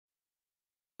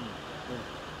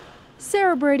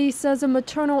Sarah Brady says a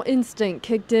maternal instinct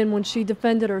kicked in when she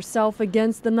defended herself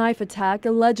against the knife attack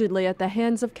allegedly at the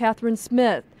hands of Catherine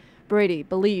Smith. Brady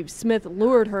believes Smith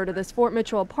lured her to this Fort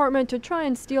Mitchell apartment to try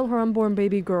and steal her unborn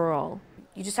baby girl.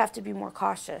 You just have to be more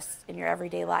cautious in your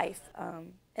everyday life.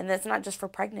 And that's not just for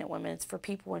pregnant women, it's for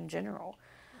people in general.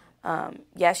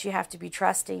 Yes, you have to be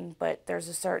trusting, but there's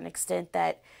a certain extent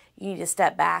that you need to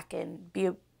step back and be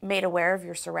made aware of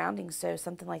your surroundings so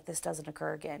something like this doesn't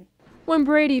occur again. When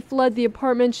Brady fled the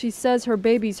apartment, she says her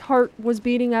baby's heart was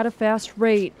beating at a fast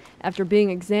rate. After being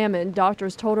examined,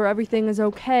 doctors told her everything is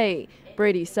okay.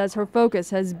 Brady says her focus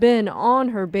has been on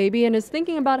her baby and is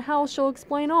thinking about how she'll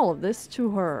explain all of this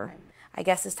to her. I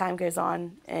guess as time goes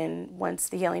on and once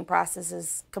the healing process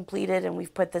is completed and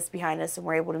we've put this behind us and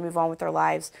we're able to move on with our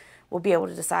lives, we'll be able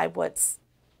to decide what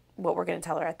we're going to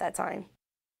tell her at that time.